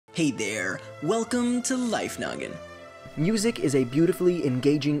Hey there, welcome to Life Noggin. Music is a beautifully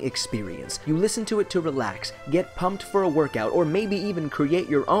engaging experience. You listen to it to relax, get pumped for a workout, or maybe even create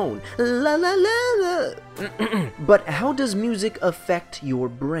your own. La la la la. But how does music affect your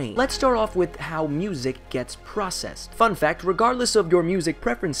brain? Let's start off with how music gets processed. Fun fact, regardless of your music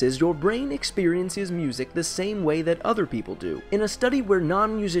preferences, your brain experiences music the same way that other people do. In a study where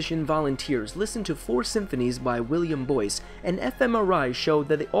non-musician volunteers listened to 4 symphonies by William Boyce, an fMRI showed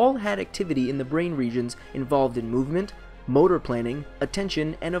that they all had activity in the brain regions involved in movement, motor planning,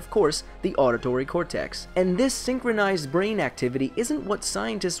 attention, and of course, the auditory cortex. And this synchronized brain activity isn't what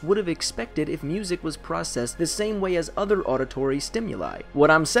scientists would have expected if music was processed the same way as other auditory stimuli.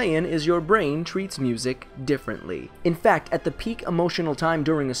 What I'm saying is your brain treats music differently. In fact, at the peak emotional time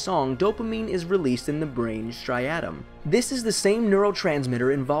during a song, dopamine is released in the brain striatum. This is the same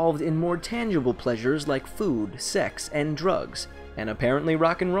neurotransmitter involved in more tangible pleasures like food, sex, and drugs. And apparently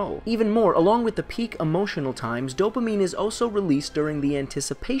rock and roll. Even more, along with the peak emotional times, dopamine is also released during the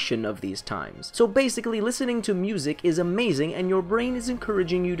anticipation of these times. So basically, listening to music is amazing and your brain is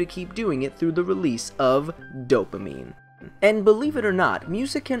encouraging you to keep doing it through the release of dopamine. And believe it or not,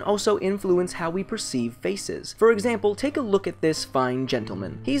 music can also influence how we perceive faces. For example, take a look at this fine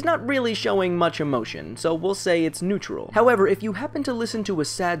gentleman. He's not really showing much emotion, so we'll say it's neutral. However, if you happen to listen to a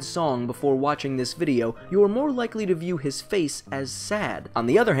sad song before watching this video, you are more likely to view his face as sad. On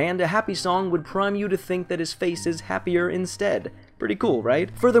the other hand, a happy song would prime you to think that his face is happier instead. Pretty cool,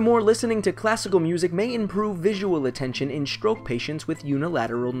 right? Furthermore, listening to classical music may improve visual attention in stroke patients with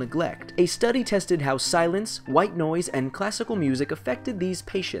unilateral neglect. A study tested how silence, white noise, and classical music affected these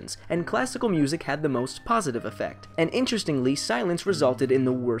patients, and classical music had the most positive effect. And interestingly, silence resulted in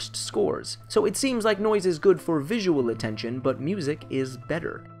the worst scores. So it seems like noise is good for visual attention, but music is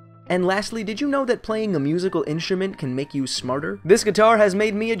better. And lastly, did you know that playing a musical instrument can make you smarter? This guitar has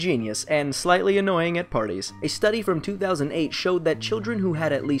made me a genius, and slightly annoying at parties. A study from 2008 showed that children who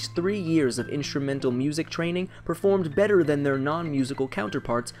had at least 3 years of instrumental music training performed better than their non-musical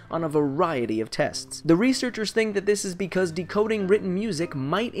counterparts on a variety of tests. The researchers think that this is because decoding written music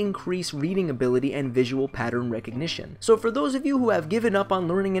might increase reading ability and visual pattern recognition. So for those of you who have given up on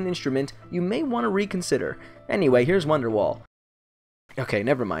learning an instrument, you may want to reconsider. Anyway, here's Wonderwall. Okay,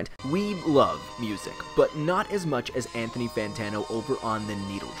 never mind. We love music, but not as much as Anthony Fantano over on The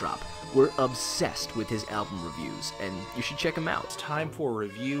Needle Drop. We're obsessed with his album reviews, and you should check him out. It's time for a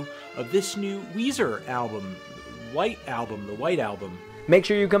review of this new Weezer album, the White Album. Make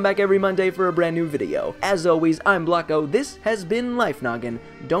sure you come back every Monday for a brand new video. As always, I'm Blocko. This has been Life Noggin.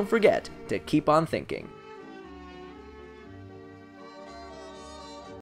 Don't forget to keep on thinking.